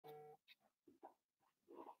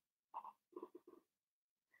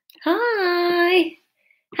Hi.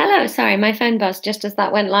 Hello. Sorry, my phone buzzed just as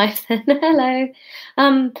that went live then. Hello.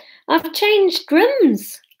 Um, I've changed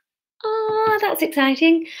rooms. Oh, that's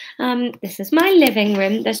exciting. This is my living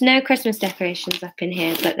room. There's no Christmas decorations up in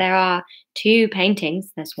here, but there are two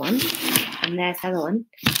paintings. There's one, and there's the other one.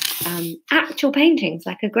 Actual paintings,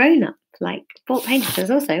 like a grown-up, like bought paintings.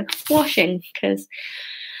 There's also washing because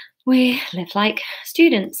we live like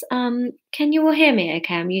students. Can you all hear me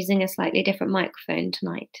okay? I'm using a slightly different microphone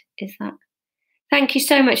tonight. Is that Thank you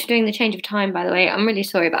so much for doing the change of time, by the way. I'm really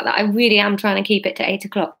sorry about that. I really am trying to keep it to 8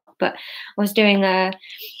 o'clock, but I was doing a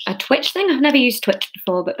Twitch thing. I've never used Twitch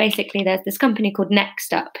before, but basically there's this company called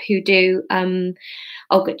Next Up who do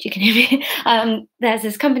oh good, you can hear me. There's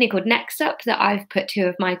this company called Next Up that I've put two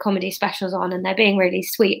of my comedy specials on, and they're being really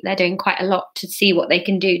sweet. They're doing quite a lot to see what they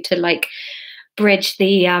can do to like bridge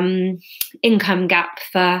the income gap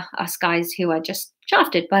for us guys who are just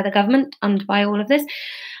shafted by the government and by all of this.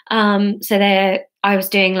 I was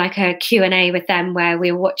doing like a Q&A with them where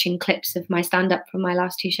we were watching clips of my stand-up from my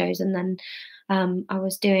last two shows, and then I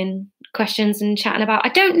was doing questions and chatting about. I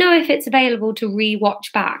don't know if it's available to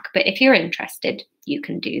re-watch back, but if you're interested, you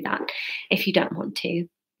can do that. If you don't want to,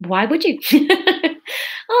 why would you?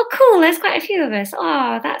 Oh, cool. There's quite a few of us.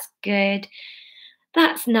 Oh, that's good.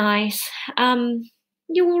 That's nice.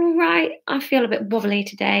 You all right? I feel a bit wobbly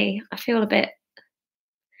today.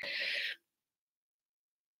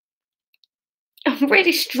 I'm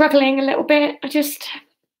really struggling a little bit. I just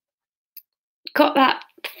got that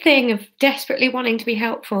thing of desperately wanting to be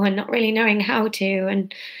helpful and not really knowing how to,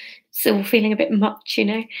 and still feeling a bit much.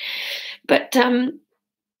 But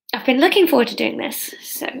I've been looking forward to doing this,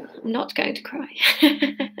 so I'm not going to cry.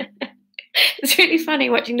 It's really funny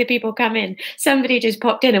watching the people come in. Somebody just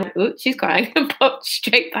popped in and went, "Ooh, she's crying," and popped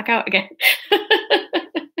straight back out again.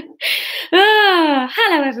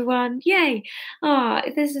 Hello everyone. Yay.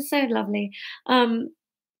 This is so lovely.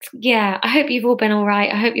 Yeah, I hope you've all been all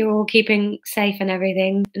right. I hope you're all keeping safe and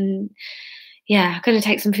everything. And yeah, I'm going to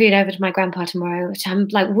take some food over to my grandpa tomorrow, which I'm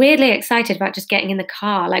like weirdly excited about just getting in the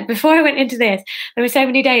car. Like before I went into this, there were so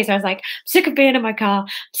many days I was like, I'm sick of being in my car, I'm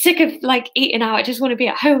sick of like eating out. I just want to be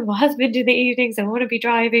at home with my husband in the evenings. I want to be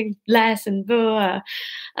driving less and blah.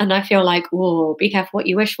 And I feel like, whoa, be careful what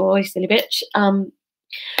you wish for, you silly bitch.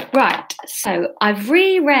 Right, so I've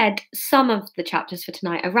reread some of the chapters for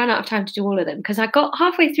tonight. I ran out of time to do all of them because I got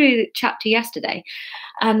halfway through the chapter yesterday,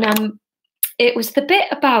 and it was the bit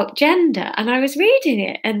about gender, and I was reading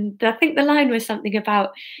it, and I think the line was something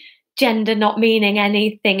about gender not meaning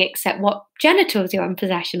anything except what genitals you're in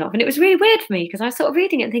possession of. And it was really weird for me because I was sort of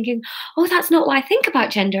reading it and thinking, oh, that's not what I think about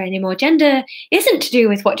gender anymore. Gender isn't to do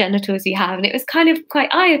with what genitals you have. And it was kind of quite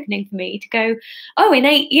eye-opening for me to go, oh, in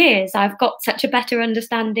 8 years, I've got such a better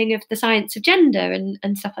understanding of the science of gender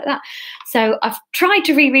and stuff like that. So I've tried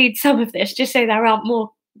to reread some of this just so there aren't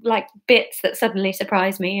more like bits that suddenly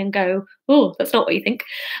surprise me and go, oh, that's not what you think.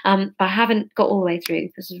 But I haven't got all the way through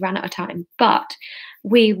because I ran out of time. But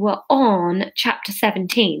we were on chapter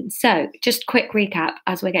 17. So just quick recap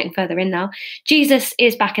as we're getting further in now. Jesus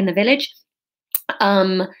is back in the village.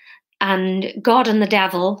 And God and the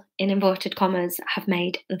devil, in inverted commas, have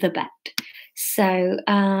made the bet. So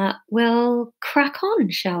we'll crack on,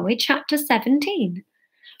 shall we? Chapter 17.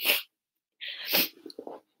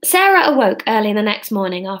 Sarah awoke early the next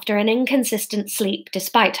morning after an inconsistent sleep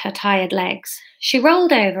despite her tired legs. She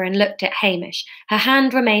rolled over and looked at Hamish, her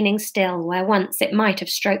hand remaining still where once it might have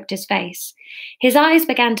stroked his face. His eyes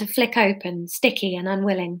began to flick open, sticky and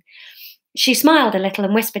unwilling. She smiled a little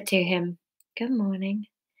and whispered to him, "Good morning."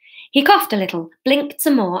 He coughed a little, blinked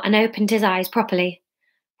some more and opened his eyes properly.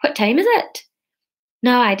 "What time is it?"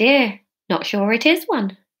 "No idea. Not sure it is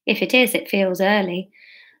one. If it is, it feels early.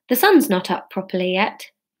 The sun's not up properly yet."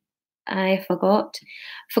 "I forgot.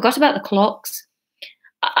 Forgot about the clocks.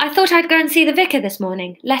 I thought I'd go and see the vicar this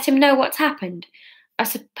morning, let him know what's happened. I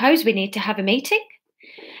suppose we need to have a meeting?"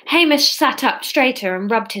 Hamish sat up straighter and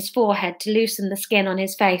rubbed his forehead to loosen the skin on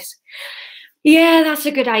his face. "Yeah, that's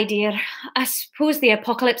a good idea. I suppose the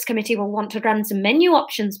Apocalypse Committee will want to run some menu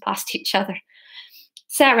options past each other."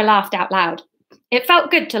 Sarah laughed out loud. It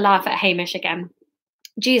felt good to laugh at Hamish again.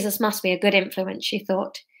 Jesus must be a good influence, she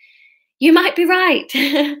thought. "You might be right."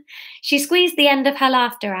 She squeezed the end of her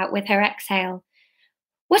laughter out with her exhale.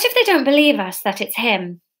 "What if they don't believe us that it's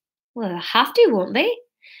him?" "Well, they'll have to, won't they?"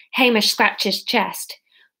 Hamish scratched his chest.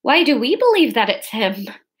 "Why do we believe that it's him?"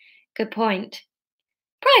 Good point.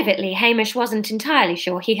 Privately, Hamish wasn't entirely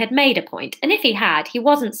sure he had made a point, and if he had, he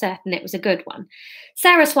wasn't certain it was a good one.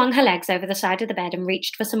 Sarah swung her legs over the side of the bed and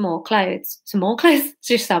reached for some more clothes. Some more clothes?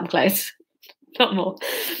 Just some clothes. Not more.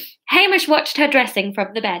 Hamish watched her dressing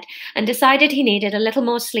from the bed and decided he needed a little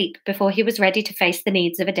more sleep before he was ready to face the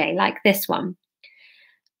needs of a day like this one.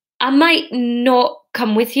 I might not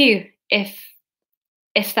come with you if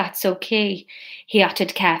that's okay, he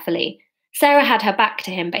uttered carefully. Sarah had her back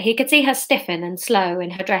to him, but he could see her stiffen and slow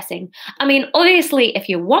in her dressing. I mean, obviously, if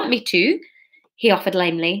you want me to, he offered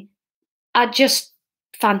lamely. I just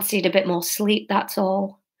fancied a bit more sleep, that's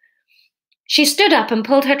all. She stood up and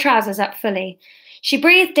pulled her trousers up fully. She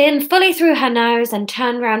breathed in fully through her nose and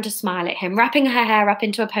turned round to smile at him, wrapping her hair up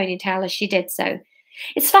into a ponytail as she did so.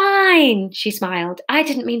 It's fine, she smiled. I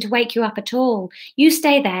didn't mean to wake you up at all. You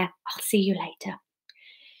stay there. I'll see you later.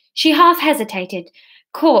 She half hesitated,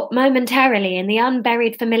 caught momentarily in the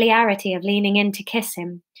unburied familiarity of leaning in to kiss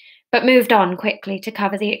him, but moved on quickly to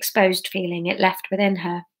cover the exposed feeling it left within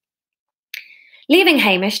her. Leaving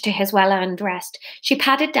Hamish to his well-earned rest, she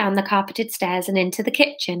padded down the carpeted stairs and into the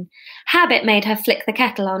kitchen. Habit made her flick the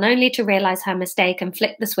kettle on, only to realise her mistake and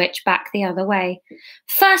flick the switch back the other way.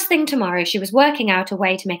 First thing tomorrow, she was working out a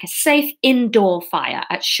way to make a safe indoor fire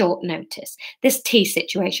at short notice. This tea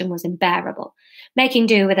situation was unbearable. Making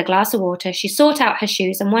do with a glass of water, she sought out her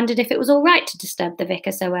shoes and wondered if it was all right to disturb the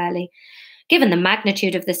vicar so early. Given the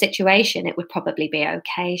magnitude of the situation, it would probably be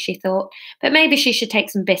okay, she thought, but maybe she should take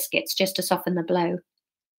some biscuits just to soften the blow.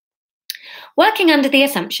 Working under the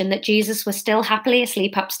assumption that Jesus was still happily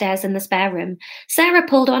asleep upstairs in the spare room, Sarah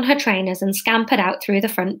pulled on her trainers and scampered out through the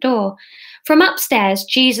front door. From upstairs,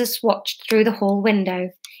 Jesus watched through the hall window.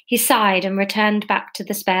 He sighed and returned back to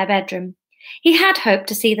the spare bedroom. He had hoped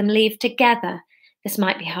to see them leave together. This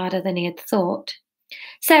might be harder than he had thought.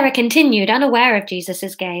 Sarah continued, unaware of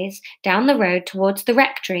Jesus's gaze, down the road towards the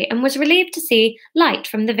rectory and was relieved to see light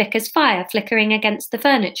from the vicar's fire flickering against the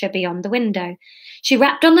furniture beyond the window. She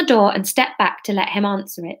rapped on the door and stepped back to let him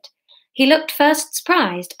answer it. He looked first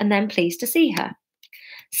surprised and then pleased to see her.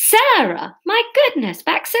 Sarah! My goodness,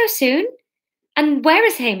 back so soon? And where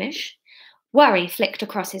is Hamish? Worry flicked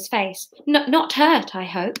across his face. Not hurt, I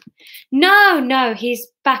hope. No, he's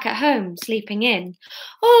back at home, sleeping in.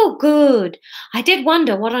 Oh, good. I did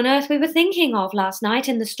wonder what on earth we were thinking of last night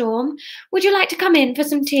in the storm. Would you like to come in for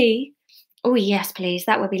some tea? Oh, yes, please,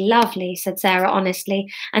 that would be lovely, said Sarah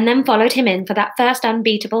honestly, and then followed him in for that first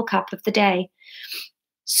unbeatable cup of the day.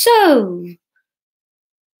 So,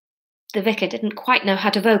 the vicar didn't quite know how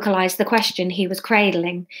to vocalise the question he was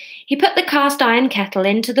cradling. He put the cast-iron kettle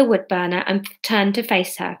into the wood burner and turned to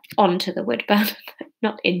face her, onto the wood burner,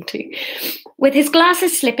 not into. With his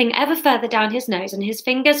glasses slipping ever further down his nose and his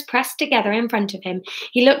fingers pressed together in front of him,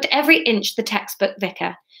 he looked every inch the textbook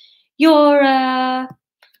vicar. You're,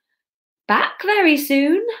 back very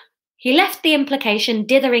soon? He left the implication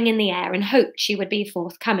dithering in the air and hoped she would be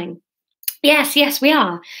forthcoming. Yes, we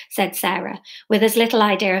are, said Sarah, with as little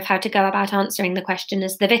idea of how to go about answering the question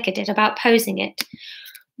as the vicar did about posing it.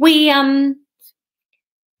 We found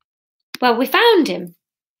him.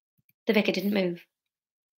 The vicar didn't move.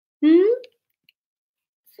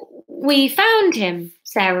 We found him,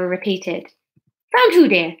 Sarah repeated. Found who,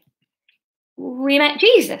 dear? We met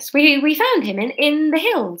Jesus. We found him in the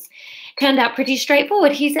hills. Turned out pretty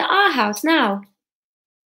straightforward. He's at our house now.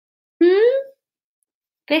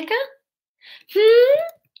 Vicar?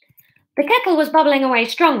 The kettle was bubbling away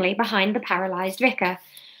strongly behind the paralysed vicar.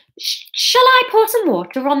 Shall I pour some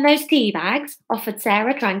water on those tea bags? Offered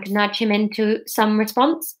Sarah, trying to nudge him into some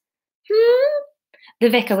response. The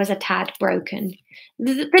vicar was a tad broken.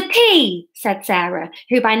 The tea, said Sarah,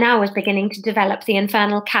 who by now was beginning to develop the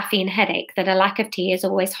infernal caffeine headache that a lack of tea is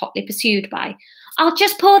always hotly pursued by. I'll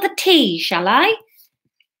just pour the tea, shall I?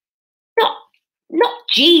 Not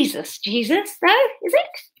Jesus, though, is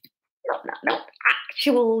it? Not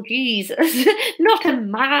actual Jesus, not a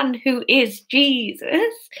man who is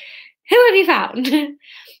Jesus. Who have you found?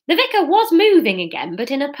 The vicar was moving again,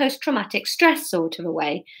 but in a post-traumatic stress sort of a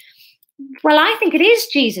way. Well, I think it is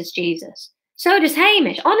Jesus. So does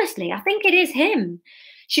Hamish. Honestly, I think it is him.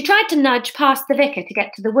 She tried to nudge past the vicar to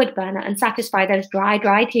get to the wood burner and satisfy those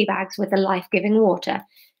dry tea bags with the life-giving water.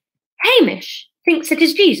 Hamish thinks it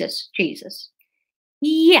is Jesus.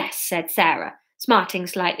 Yes, said Sarah, smarting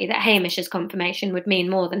slightly that Hamish's confirmation would mean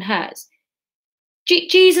more than hers.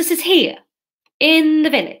 Jesus is here, in the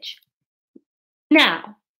village.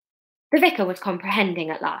 Now, the vicar was comprehending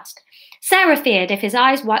at last. Sarah feared if his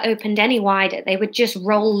eyes opened any wider, they would just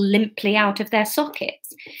roll limply out of their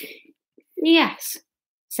sockets. Yes,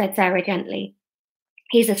 said Sarah gently.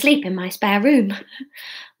 He's asleep in my spare room,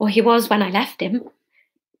 or he was when I left him.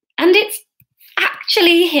 And it's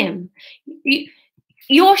actually him.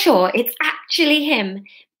 You're sure it's actually him?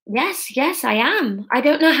 Yes, I am. I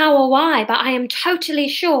don't know how or why, but I am totally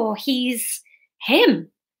sure he's him.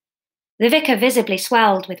 The vicar visibly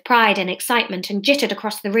swelled with pride and excitement and jittered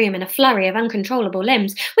across the room in a flurry of uncontrollable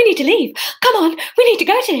limbs. "We need to leave! Come on, we need to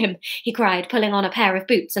go to him!" he cried, pulling on a pair of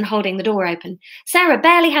boots and holding the door open. Sarah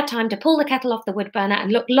barely had time to pull the kettle off the wood burner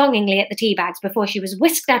and look longingly at the tea bags before she was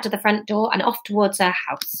whisked out of the front door and off towards her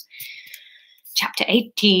house. Chapter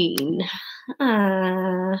 18.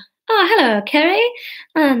 Hello, Kerry.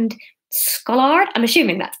 And Scollard. I'm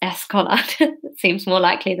assuming that's Escollard. It seems more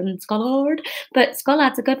likely than Scollard, but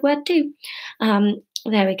Scollard's a good word too.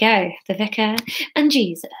 There we go. The Vicar and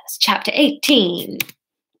Jesus. Chapter 18.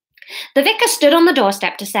 The vicar stood on the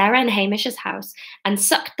doorstep to Sarah and Hamish's house and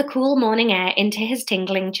sucked the cool morning air into his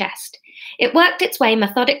tingling chest. It worked its way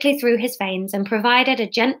methodically through his veins and provided a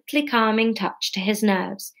gently calming touch to his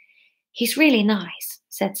nerves. "He's really nice,"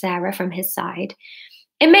 said Sarah from his side.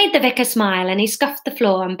 It made the vicar smile, and he scuffed the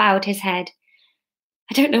floor and bowed his head.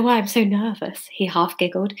 "I don't know why I'm so nervous," he half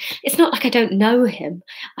giggled. "It's not like I don't know him.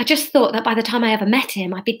 I just thought that by the time I ever met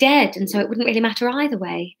him, I'd be dead, and so it wouldn't really matter either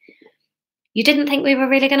way." "You didn't think we were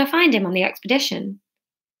really going to find him on the expedition?"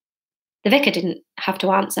 The vicar didn't have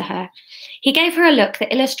to answer her. He gave her a look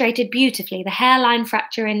that illustrated beautifully the hairline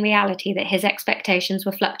fracture in reality that his expectations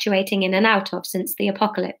were fluctuating in and out of since the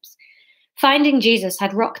apocalypse. Finding Jesus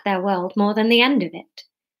had rocked their world more than the end of it.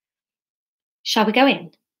 "Shall we go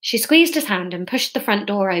in?" She squeezed his hand and pushed the front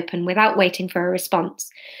door open without waiting for a response.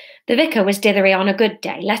 The vicar was dithery on a good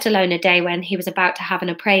day, let alone a day when he was about to have an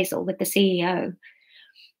appraisal with the CEO.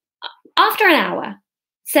 After an hour,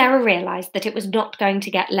 Sarah realised that it was not going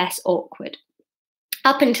to get less awkward.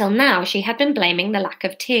 Up until now, she had been blaming the lack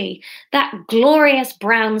of tea, that glorious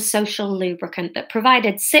brown social lubricant that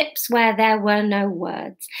provided sips where there were no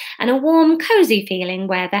words, and a warm, cosy feeling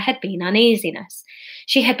where there had been uneasiness.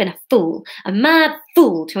 She had been a fool, a mad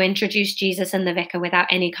fool, to introduce Jesus and the vicar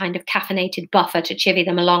without any kind of caffeinated buffer to chivvy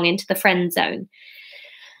them along into the friend zone.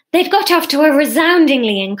 They'd got off to a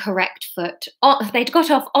resoundingly incorrect foot. They'd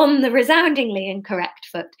got off on the resoundingly incorrect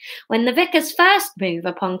foot when the vicar's first move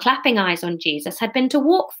upon clapping eyes on Jesus had been to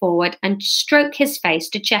walk forward and stroke his face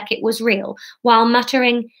to check it was real, while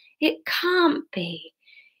muttering, "It can't be.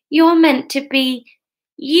 You're meant to be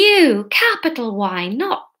you, capital Y,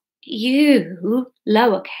 not you,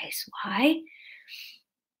 lowercase y."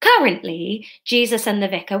 Currently, Jesus and the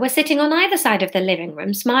vicar were sitting on either side of the living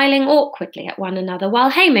room, smiling awkwardly at one another, while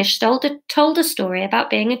Hamish told a story about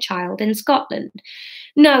being a child in Scotland.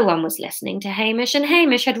 No one was listening to Hamish, and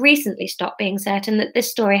Hamish had recently stopped being certain that this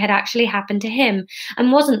story had actually happened to him,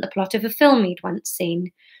 and wasn't the plot of a film he'd once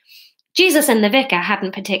seen. Jesus and the vicar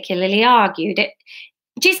hadn't particularly argued.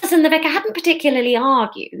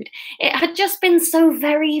 It had just been so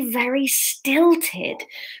very, very stilted.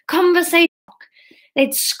 Conversation.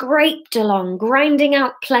 They'd scraped along, grinding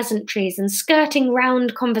out pleasantries and skirting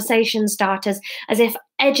round conversation starters as if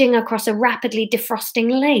edging across a rapidly defrosting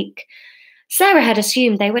lake. Sarah had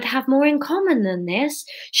assumed they would have more in common than this.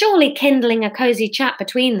 Surely kindling a cosy chat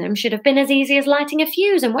between them should have been as easy as lighting a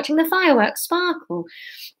fuse and watching the fireworks sparkle.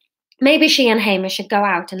 Maybe she and Hamish should go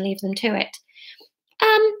out and leave them to it.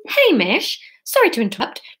 Hamish, sorry to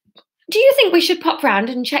interrupt. Do you think we should pop round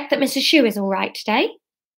and check that Mrs. Shue is all right today?"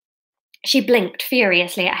 She blinked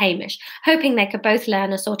furiously at Hamish, hoping they could both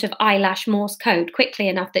learn a sort of eyelash Morse code quickly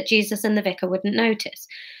enough that Jesus and the vicar wouldn't notice.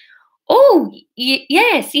 "Oh,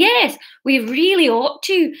 yes, we really ought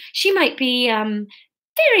to. She might be,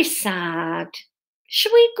 very sad.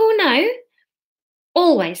 Shall we go now?"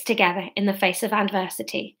 Always together in the face of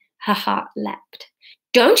adversity. Her heart leapt.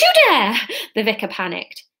 "Don't you dare!" The vicar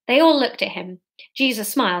panicked. They all looked at him. Jesus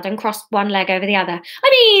smiled and crossed one leg over the other.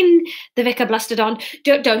 The vicar blustered on,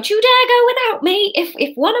 don't you dare go without me.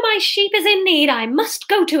 If one of my sheep is in need, I must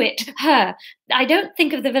go to it. Her. I don't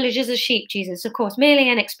think of the villagers as sheep, Jesus, of course, merely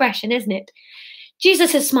an expression, isn't it?"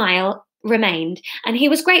 Jesus' smile remained, and he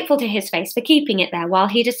was grateful to his face for keeping it there while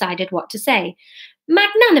he decided what to say.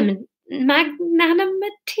 Magnanimity?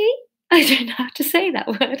 I don't know how to say that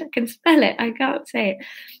word. I can spell it. I can't say it.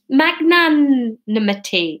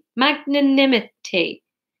 Magnanimity.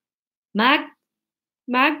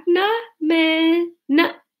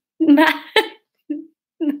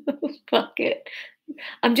 Fuck it.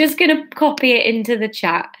 I'm just going to copy it into the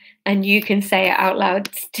chat and you can say it out loud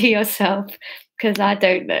to yourself because I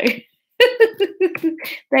don't know.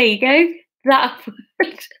 There you go. That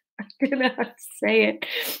word. I don't know how to say it.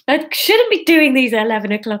 I shouldn't be doing these at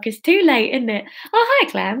 11 o'clock. It's too late, isn't it? Oh, hi,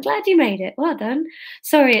 Claire. I'm glad you made it. Well done.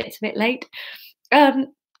 Sorry it's a bit late.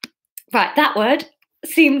 Right, that word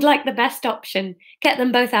seemed like the best option. Get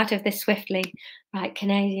them both out of this swiftly. Right,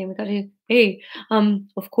 Canadian, we've got to... Hey,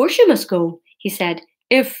 of course you must go, he said.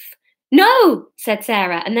 If No, said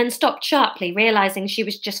Sarah, and then stopped sharply, realizing she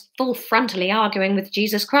was just full frontally arguing with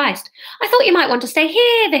Jesus Christ. I thought you might want to stay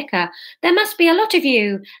here, Vicar. There must be a lot of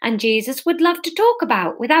you, and Jesus would love to talk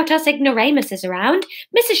about, without us ignoramuses around.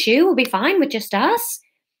 Mrs. Shue will be fine with just us.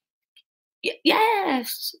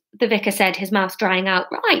 Yes, the vicar said, his mouth drying out.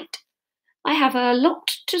 Right. I have a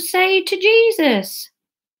lot to say to Jesus.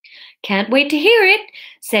 Can't wait to hear it,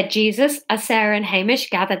 said Jesus, as Sarah and Hamish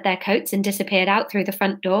gathered their coats and disappeared out through the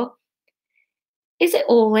front door. Is it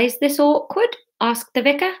always this awkward? Asked the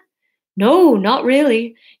vicar. No, not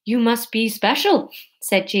really. You must be special,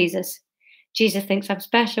 said Jesus. Jesus thinks I'm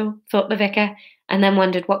special, thought the vicar, and then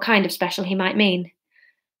wondered what kind of special he might mean.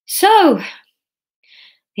 So,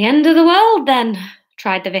 the end of the world, then,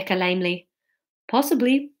 tried the vicar lamely.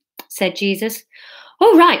 Possibly, said Jesus.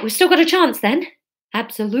 Oh, right, we've still got a chance, then.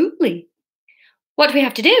 Absolutely. What do we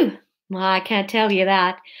have to do? Well, I can't tell you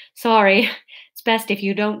that. Sorry, it's best if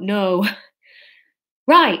you don't know.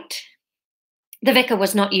 Right. The vicar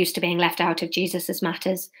was not used to being left out of Jesus's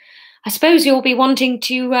matters. I suppose you'll be wanting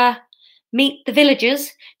to meet the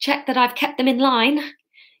villagers, check that I've kept them in line.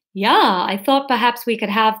 Yeah, I thought perhaps we could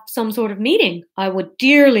have some sort of meeting. I would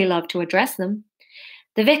dearly love to address them.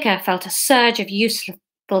 The vicar felt a surge of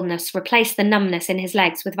usefulness replace the numbness in his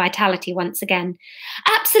legs with vitality once again.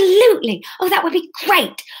 Absolutely! Oh, that would be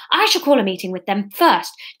great! I shall call a meeting with them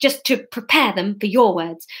first, just to prepare them for your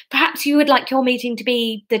words. Perhaps you would like your meeting to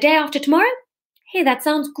be the day after tomorrow? Hey, that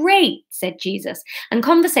sounds great, said Jesus, and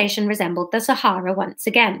conversation resembled the Sahara once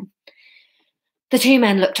again. The two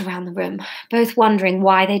men looked around the room, both wondering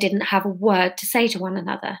why they didn't have a word to say to one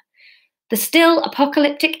another. The still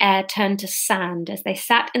apocalyptic air turned to sand as they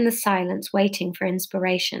sat in the silence waiting for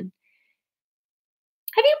inspiration.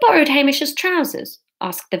 Have you borrowed Hamish's trousers?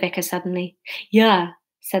 Asked the vicar suddenly. Yeah,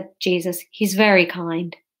 said Jesus. He's very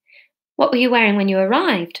kind. What were you wearing when you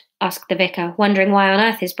arrived? Asked the vicar, wondering why on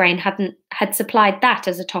earth his brain had supplied that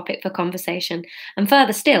as a topic for conversation, and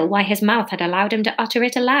further still, why his mouth had allowed him to utter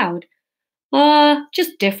it aloud.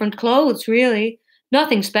 Just different clothes, really.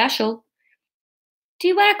 Nothing special. Do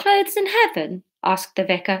you wear clothes in heaven? Asked the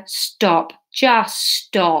vicar. Stop, just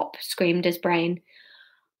stop, screamed his brain.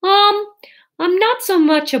 I'm not so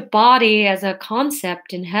much a body as a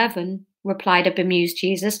concept in heaven, replied a bemused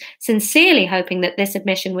Jesus, sincerely hoping that this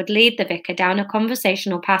admission would lead the vicar down a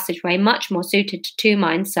conversational passageway much more suited to two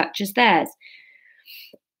minds such as theirs.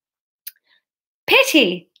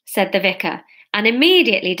 Pity, said the vicar, and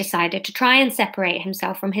immediately decided to try and separate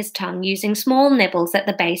himself from his tongue using small nibbles at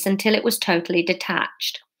the base until it was totally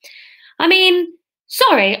detached.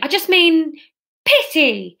 Sorry, I just mean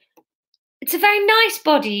pity. It's a very nice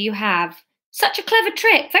body you have. Such a clever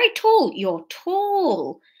trick. Very tall. You're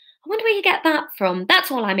tall. I wonder where you get that from. That's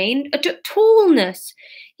all I mean. Tallness.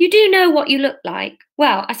 You do know what you look like.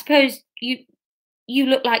 Well, I suppose you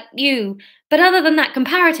look like you. But other than that,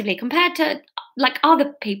 comparatively, compared to like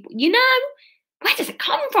other people, where does it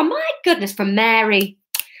come from? My goodness, from Mary.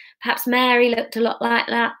 Perhaps Mary looked a lot like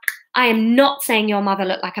that. I am not saying your mother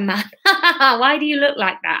looked like a man. Why do you look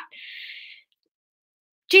like that?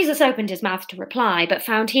 Jesus opened his mouth to reply, but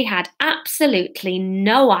found he had absolutely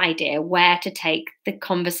no idea where to take the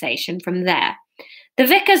conversation from there. The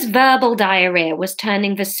vicar's verbal diarrhea was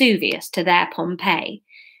turning Vesuvius to their Pompeii.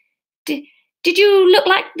 Did you look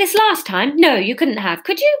like this last time? No, you couldn't have.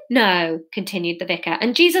 Could you? No, continued the vicar,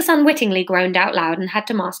 and Jesus unwittingly groaned out loud and had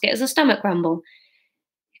to mask it as a stomach rumble.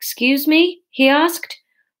 Excuse me? He asked.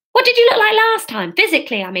 What did you look like last time?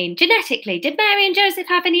 Physically, genetically. Did Mary and Joseph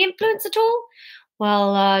have any influence at all?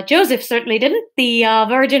 Well, Joseph certainly didn't. The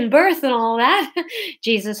virgin birth and all that,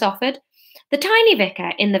 Jesus offered. The tiny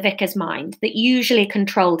vicar in the vicar's mind that usually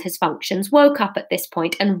controlled his functions woke up at this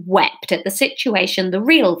point and wept at the situation the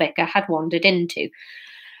real vicar had wandered into.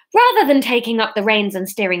 Rather than taking up the reins and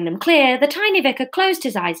steering them clear, the tiny vicar closed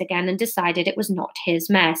his eyes again and decided it was not his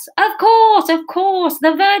mess. Of course,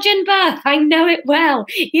 the virgin birth. I know it well.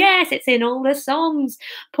 Yes, it's in all the songs.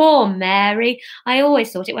 Poor Mary. I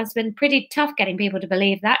always thought it must have been pretty tough getting people to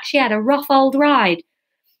believe that. She had a rough old ride.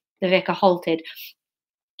 The vicar halted.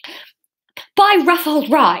 By rough old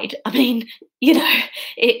ride, in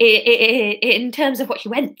terms of what she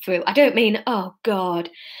went through, I don't mean, oh God.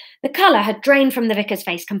 The colour had drained from the vicar's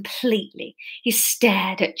face completely. He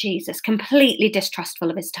stared at Jesus, completely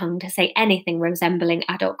distrustful of his tongue to say anything resembling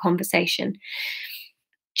adult conversation.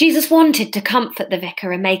 Jesus wanted to comfort the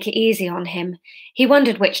vicar and make it easy on him. He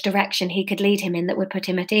wondered which direction he could lead him in that would put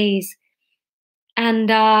him at ease.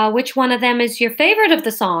 And which one of them is your favourite of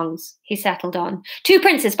the songs? He settled on. Two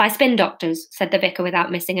Princes by Spin Doctors, said the vicar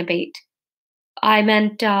without missing a beat. I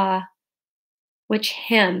meant, which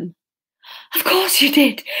hymn? Of course you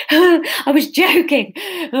did. I was joking.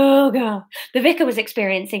 Oh, God. The vicar was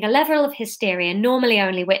experiencing a level of hysteria normally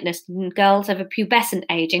only witnessed in girls of a pubescent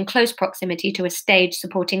age in close proximity to a stage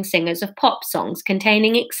supporting singers of pop songs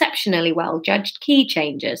containing exceptionally well judged key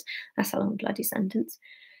changes. That's a long bloody sentence.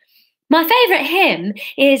 My favourite hymn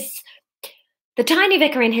is the tiny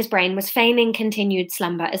vicar in his brain was feigning continued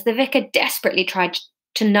slumber as the vicar desperately tried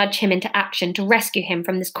to nudge him into action to rescue him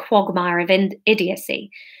from this quagmire of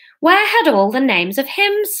idiocy. Where had all the names of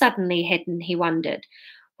hymns suddenly hidden, he wondered.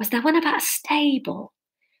 Was there one about a stable?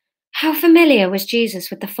 How familiar was Jesus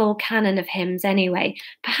with the full canon of hymns anyway?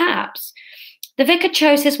 Perhaps. The vicar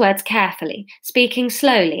chose his words carefully, speaking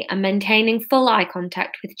slowly and maintaining full eye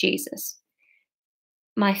contact with Jesus.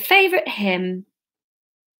 My favourite hymn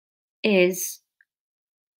is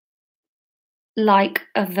Like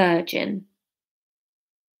a Virgin.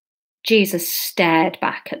 Jesus stared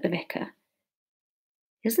back at the vicar.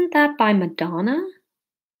 Isn't that by Madonna?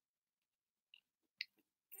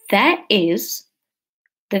 There is.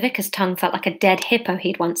 The vicar's tongue felt like a dead hippo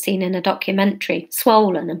he'd once seen in a documentary,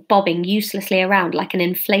 swollen and bobbing uselessly around like an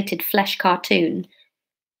inflated flesh cartoon.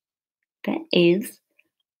 There is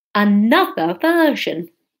another version.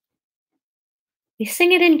 We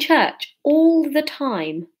sing it in church all the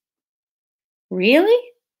time. Really?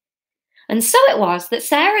 And so it was that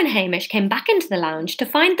Sarah and Hamish came back into the lounge to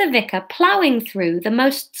find the vicar ploughing through the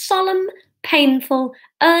most solemn, painful,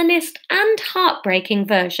 earnest, and heartbreaking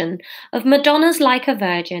version of Madonna's Like a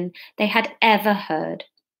Virgin they had ever heard.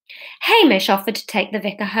 Hamish offered to take the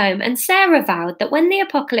vicar home, and Sarah vowed that when the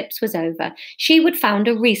apocalypse was over, she would found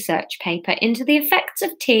a research paper into the effects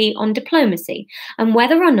of tea on diplomacy and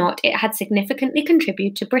whether or not it had significantly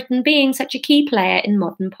contributed to Britain being such a key player in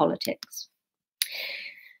modern politics.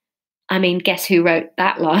 I mean, guess who wrote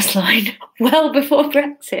that last line? Well before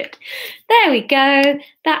Brexit. There we go.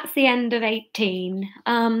 That's the end of 18.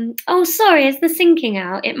 Oh, sorry, is the syncing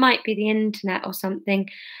out? It might be the internet or something.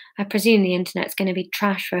 I presume the internet's going to be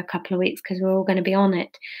trash for a couple of weeks because we're all going to be on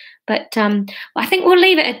it. But I think we'll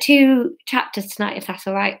leave it at 2 chapters tonight, if that's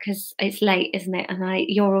all right, because it's late, isn't it? And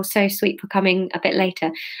you're all so sweet for coming a bit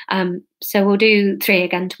later. So we'll do 3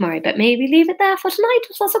 again tomorrow, but maybe leave it there for tonight,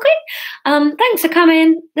 if that's okay. Thanks for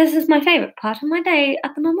coming. This is my favourite part of my day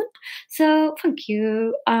at the moment. So thank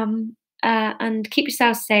you. And keep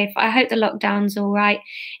yourself safe. I hope the lockdown's all right.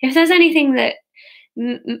 If there's anything that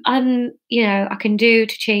I can do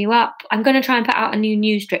to cheer you up, I'm going to try and put out a new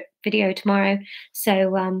news drip video tomorrow,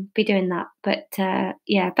 so be doing that. But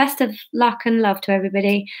best of luck and love to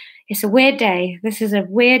everybody. It's a weird day. This is a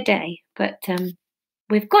weird day, but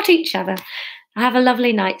we've got each other. Have a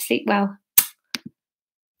lovely night. Sleep well.